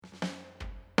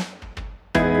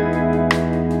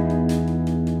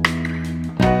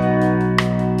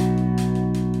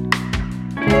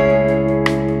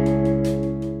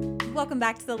welcome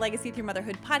back to the Legacy Through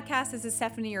Motherhood podcast. This is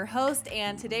Stephanie, your host,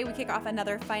 and today we kick off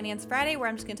another Finance Friday where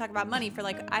I'm just going to talk about money for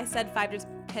I said 5 to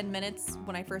 10 minutes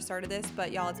when I first started this,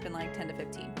 but y'all, it's been 10 to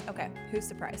 15. Okay, who's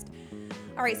surprised?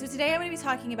 All right, so today I'm going to be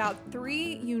talking about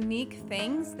 3 unique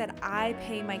things that I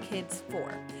pay my kids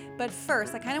for. But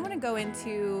first, I kind of want to go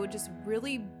into just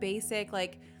really basic,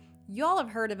 y'all have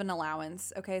heard of an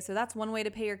allowance, okay? So that's one way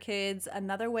to pay your kids.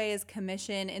 Another way is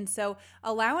commission. And so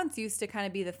allowance used to kind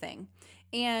of be the thing.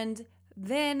 And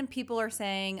then people are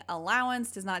saying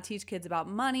allowance does not teach kids about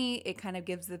money. It kind of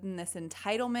gives them this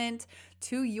entitlement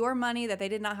to your money that they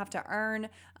did not have to earn.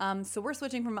 So we're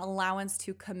switching from allowance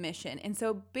to commission. And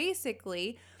so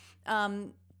basically,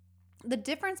 the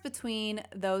difference between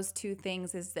those two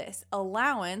things is this.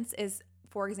 Allowance is,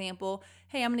 for example,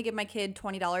 hey, I'm going to give my kid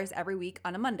 $20 every week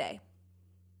on a Monday.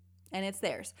 And it's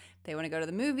theirs. If they want to go to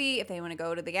the movie, if they want to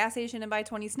go to the gas station and buy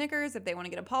 20 Snickers, if they want to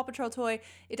get a Paw Patrol toy,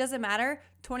 it doesn't matter.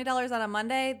 $20 on a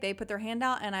Monday, they put their hand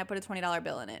out and I put a $20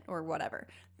 bill in it or whatever.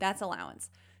 That's allowance.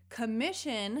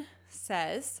 Commission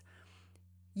says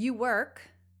you work,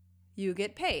 you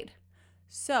get paid.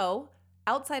 So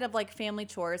outside of family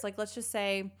chores, let's just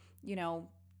say,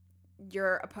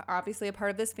 you're obviously a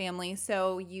part of this family,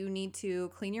 so you need to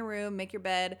clean your room, make your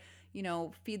bed,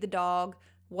 feed the dog,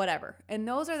 whatever. And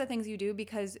those are the things you do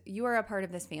because you are a part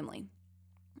of this family.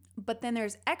 But then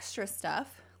there's extra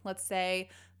stuff. Let's say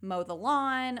mow the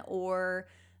lawn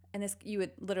and this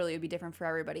would be different for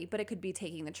everybody, but it could be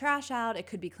taking the trash out. It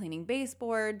could be cleaning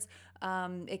baseboards.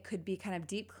 It could be kind of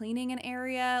deep cleaning an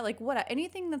area,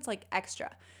 anything that's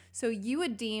extra. So you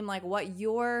would deem what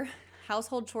your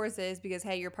household chores is because,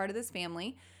 hey, you're part of this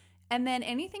family. And then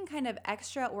anything kind of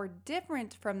extra or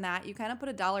different from that, you kind of put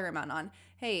a dollar amount on.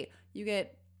 Hey, you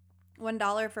get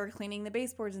 $1 for cleaning the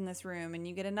baseboards in this room, and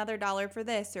you get another dollar for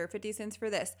this or 50 cents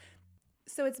for this.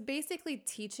 So it's basically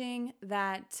teaching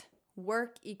that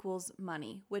work equals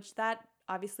money, which that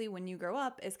obviously when you grow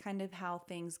up is kind of how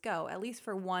things go, at least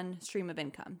for one stream of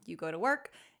income. You go to work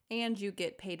and you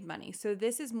get paid money. So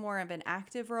this is more of an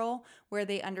active role where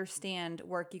they understand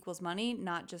work equals money,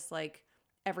 not just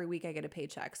every week I get a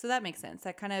paycheck. So that makes sense.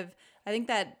 I think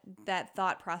that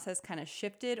thought process kind of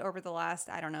shifted over the last,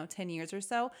 10 years or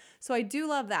so. So I do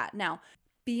love that. Now,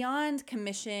 beyond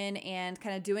commission and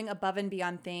kind of doing above and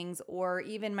beyond things, or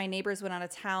even my neighbors went out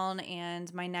of town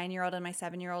and my 9-year-old and my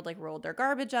 7-year-old rolled their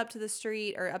garbage up to the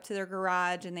street or up to their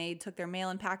garage, and they took their mail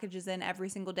and packages in every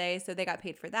single day. So they got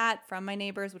paid for that from my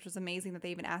neighbors, which was amazing that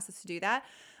they even asked us to do that.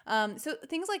 So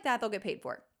things like that, they'll get paid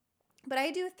for. But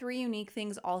I do 3 unique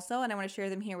things also, and I want to share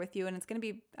them here with you. And it's going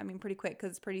to be, pretty quick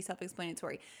because it's pretty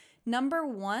self-explanatory. Number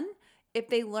 1, if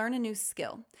they learn a new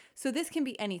skill. So this can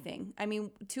be anything.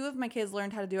 2 of my kids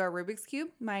learned how to do our Rubik's Cube.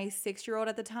 My 6-year-old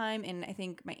at the time, and I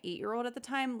think my 8-year-old at the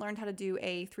time learned how to do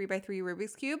a 3x3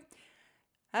 Rubik's Cube.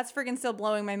 That's freaking still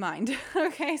blowing my mind.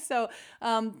 Okay, so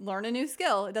learn a new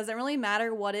skill. It doesn't really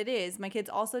matter what it is. My kids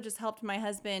also just helped my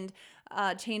husband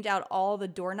change out all the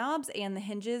doorknobs and the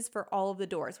hinges for all of the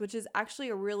doors, which is actually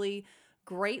a really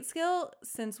great skill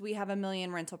since we have a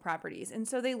million rental properties. And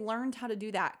so they learned how to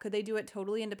do that. Could they do it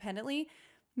totally independently?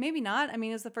 Maybe not. It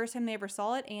was the first time they ever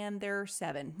saw it, and they're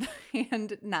 7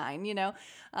 and 9,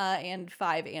 and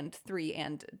 5 and 3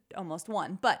 and almost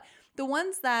 1. But the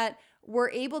ones that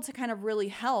were able to kind of really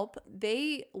help,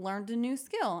 they learned a new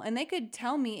skill and they could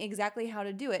tell me exactly how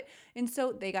to do it. And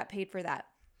so they got paid for that.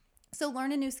 So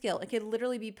learn a new skill. It could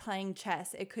literally be playing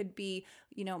chess. It could be,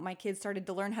 my kids started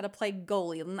to learn how to play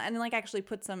goalie and actually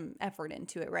put some effort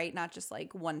into it, right? Not just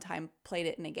one time played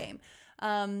it in a game.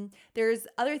 There's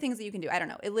other things that you can do. I don't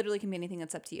know. It literally can be anything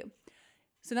that's up to you.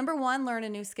 So number 1, learn a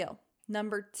new skill.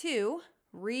 Number 2,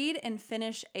 read and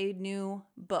finish a new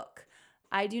book.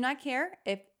 I do not care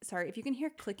if you can hear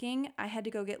clicking, I had to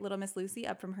go get little Miss Lucy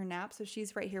up from her nap, so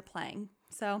she's right here playing.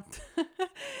 So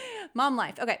mom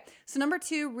life. Okay, so number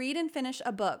 2, read and finish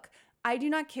a book. I do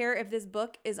not care if this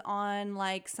book is on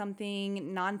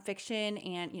something nonfiction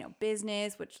and,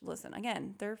 business, which listen,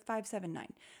 again, they're 5, 7,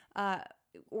 9.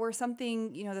 Or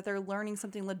something, that they're learning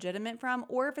something legitimate from,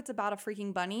 or if it's about a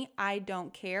freaking bunny, I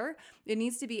don't care. It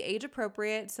needs to be age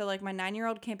appropriate. So my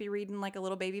 9-year-old can't be reading a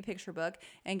little baby picture book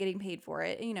and getting paid for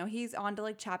it. He's on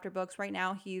to chapter books right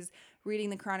now. He's reading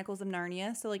the Chronicles of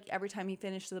Narnia. So every time he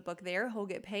finishes the book there, he'll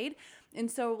get paid.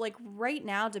 And so right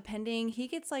now, he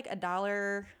gets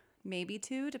 $1, maybe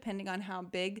 $2, depending on how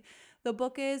big the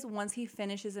book is once he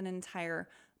finishes an entire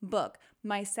book.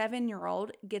 My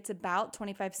 7-year-old gets about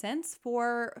 25 cents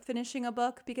for finishing a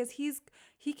book because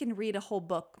he can read a whole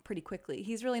book pretty quickly.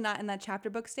 He's really not in that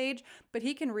chapter book stage, but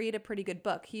he can read a pretty good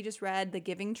book. He just read The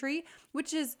Giving Tree,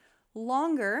 which is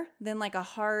longer than a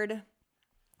hard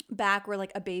back where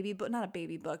like a baby book, not a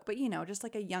baby book, but just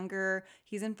like a younger,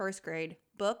 he's in first grade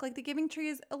book, like The Giving Tree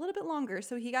is a little bit longer.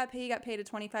 So he got paid a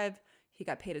 25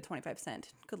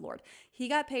 cent. Good Lord. He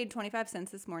got paid 25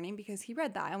 cents this morning because he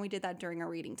read that, and we did that during our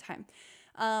reading time.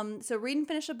 So read and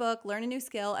finish a book, learn a new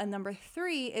skill. And number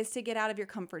 3 is to get out of your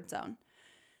comfort zone.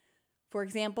 For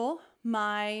example,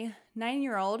 my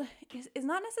 9-year-old is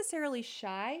not necessarily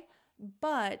shy,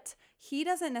 but he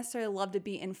doesn't necessarily love to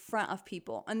be in front of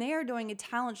people. And they are doing a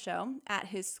talent show at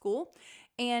his school.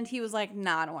 And he was like,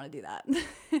 nah, I don't want to do that.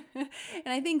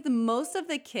 And I think most of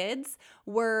the kids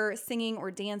were singing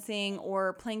or dancing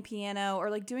or playing piano or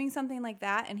like doing something like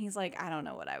that. And he's like, I don't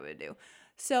know what I would do.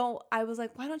 So I was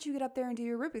like, why don't you get up there and do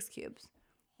your Rubik's Cubes?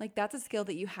 Like, that's a skill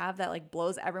that you have that like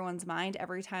blows everyone's mind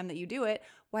every time that you do it.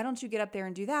 Why don't you get up there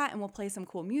and do that? And we'll play some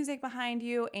cool music behind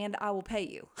you and I will pay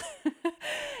you.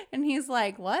 And he's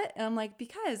like, what? And I'm like,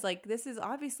 because like, this is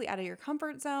obviously out of your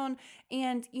comfort zone.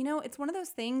 And it's one of those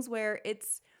things where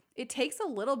it takes a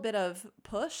little bit of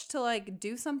push to like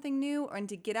do something new and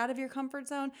to get out of your comfort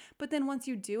zone. But then once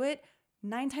you do it,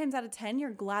 9 times out of 10,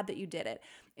 you're glad that you did it.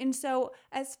 And so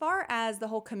as far as the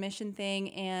whole commission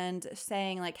thing and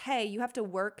saying like, hey, you have to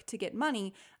work to get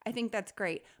money, I think that's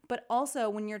great. But also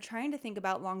when you're trying to think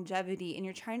about longevity and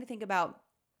you're trying to think about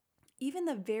even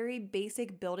the very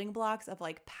basic building blocks of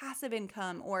like passive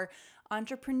income or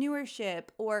entrepreneurship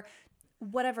or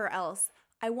whatever else,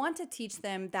 I want to teach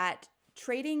them that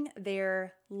trading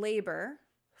their labor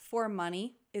for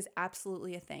money is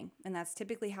absolutely a thing. And that's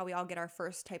typically how we all get our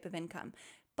first type of income.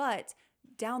 But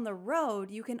down the road,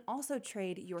 you can also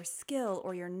trade your skill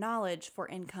or your knowledge for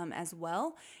income as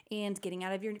well. And getting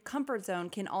out of your comfort zone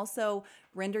can also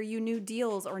render you new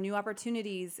deals or new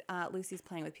opportunities. Lucy's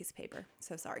playing with a piece of paper.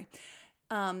 So sorry.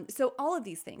 So all of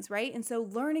these things, right? And so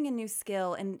learning a new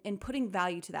skill and putting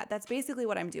value to that, that's basically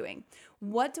what I'm doing.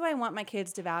 What do I want my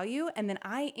kids to value? And then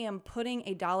I am putting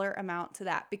a dollar amount to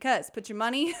that, because put your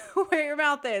money where your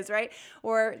mouth is, right?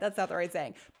 Or that's not the right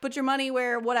saying. Put your money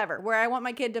where I want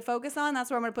my kid to focus on, that's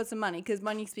where I'm going to put some money, because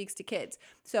money speaks to kids.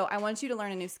 So I want you to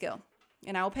learn a new skill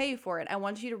and I will pay you for it. I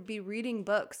want you to be reading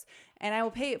books and I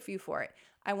will pay you for it.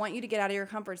 I want you to get out of your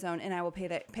comfort zone and I will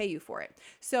pay you for it.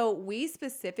 So we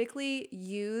specifically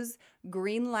use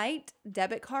Greenlight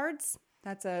debit cards.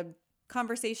 That's a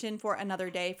conversation for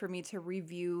another day for me to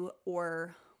review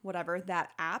or whatever, that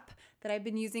app that I've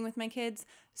been using with my kids.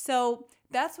 So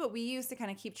that's what we use to kind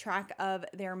of keep track of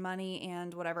their money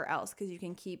and whatever else, because you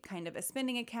can keep kind of a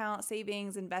spending account,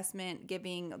 savings, investment,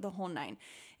 giving, the whole 9.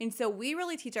 And so we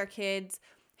really teach our kids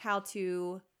how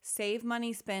to save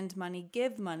money, spend money,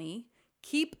 give money,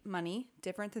 keep money,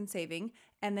 different than saving,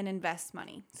 and then invest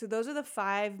money. So those are the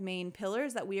 5 main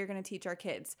pillars that we are going to teach our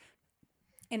kids.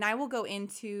 And I will go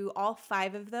into all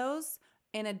 5 of those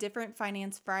in a different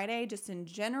Finance Friday. Just in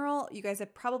general, you guys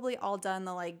have probably all done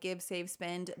the like give, save,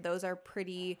 spend. Those are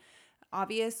pretty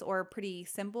obvious or pretty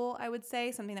simple, I would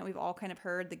say. Something that we've all kind of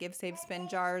heard, the give, save,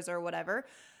 spend jars or whatever.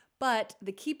 But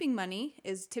the keeping money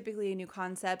is typically a new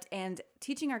concept, and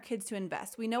teaching our kids to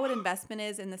invest. We know what investment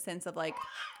is in the sense of like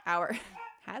our,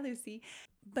 hi Lucy,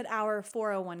 but our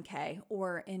 401k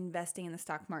or investing in the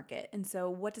stock market. And so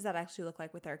what does that actually look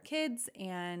like with our kids?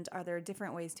 And are there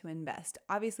different ways to invest?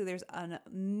 Obviously there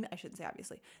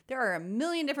are a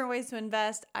million different ways to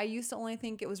invest. I used to only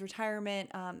think it was retirement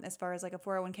as far as like a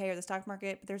 401k or the stock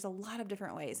market, but there's a lot of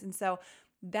different ways. And so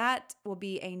that will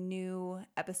be a new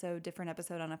episode, different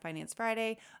episode on a Finance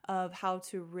Friday of how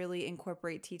to really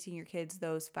incorporate teaching your kids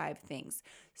those 5 things.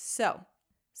 So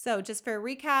just for a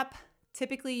recap,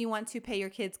 typically you want to pay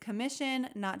your kids commission,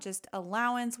 not just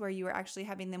allowance, where you are actually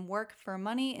having them work for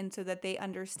money, and so that they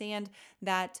understand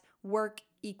that work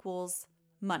equals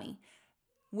money,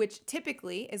 which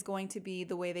typically is going to be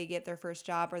the way they get their first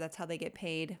job, or that's how they get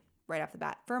paid right off the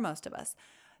bat for most of us.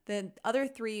 The other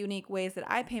 3 unique ways that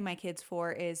I pay my kids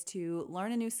for is to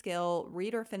learn a new skill,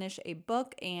 read or finish a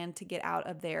book, and to get out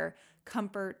of their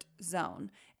comfort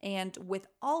zone. And with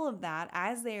all of that,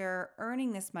 as they're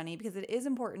earning this money, because it is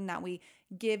important that we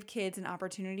give kids an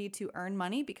opportunity to earn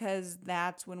money, because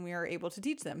that's when we are able to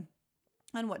teach them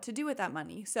on what to do with that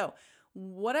money. So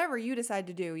whatever you decide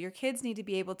to do, your kids need to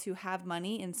be able to have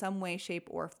money in some way, shape,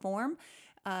 or form.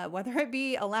 Whether it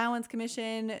be allowance,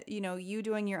 commission, you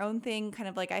doing your own thing, kind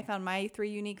of like I found my 3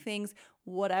 unique things,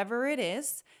 whatever it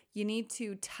is, you need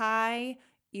to tie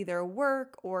either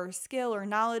work or skill or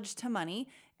knowledge to money,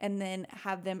 and then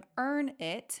have them earn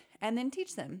it, and then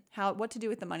teach them what to do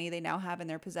with the money they now have in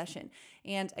their possession.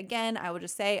 And again, I will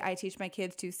just say I teach my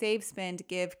kids to save, spend,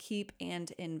 give, keep,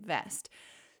 and invest.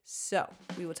 So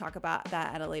we will talk about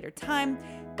that at a later time.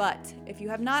 But if you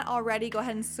have not already, go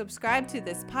ahead and subscribe to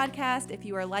this podcast. If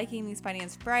you are liking these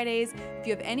Finance Fridays, if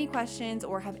you have any questions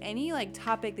or have any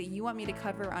topic that you want me to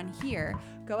cover on here,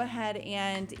 go ahead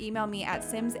and email me at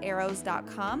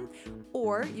simsarrows.com,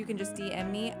 or you can just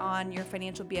DM me on your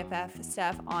Financial BFF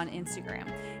Steph on Instagram.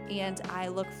 And I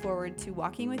look forward to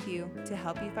walking with you to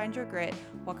help you find your grit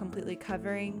while completely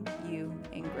covering you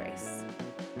in grace.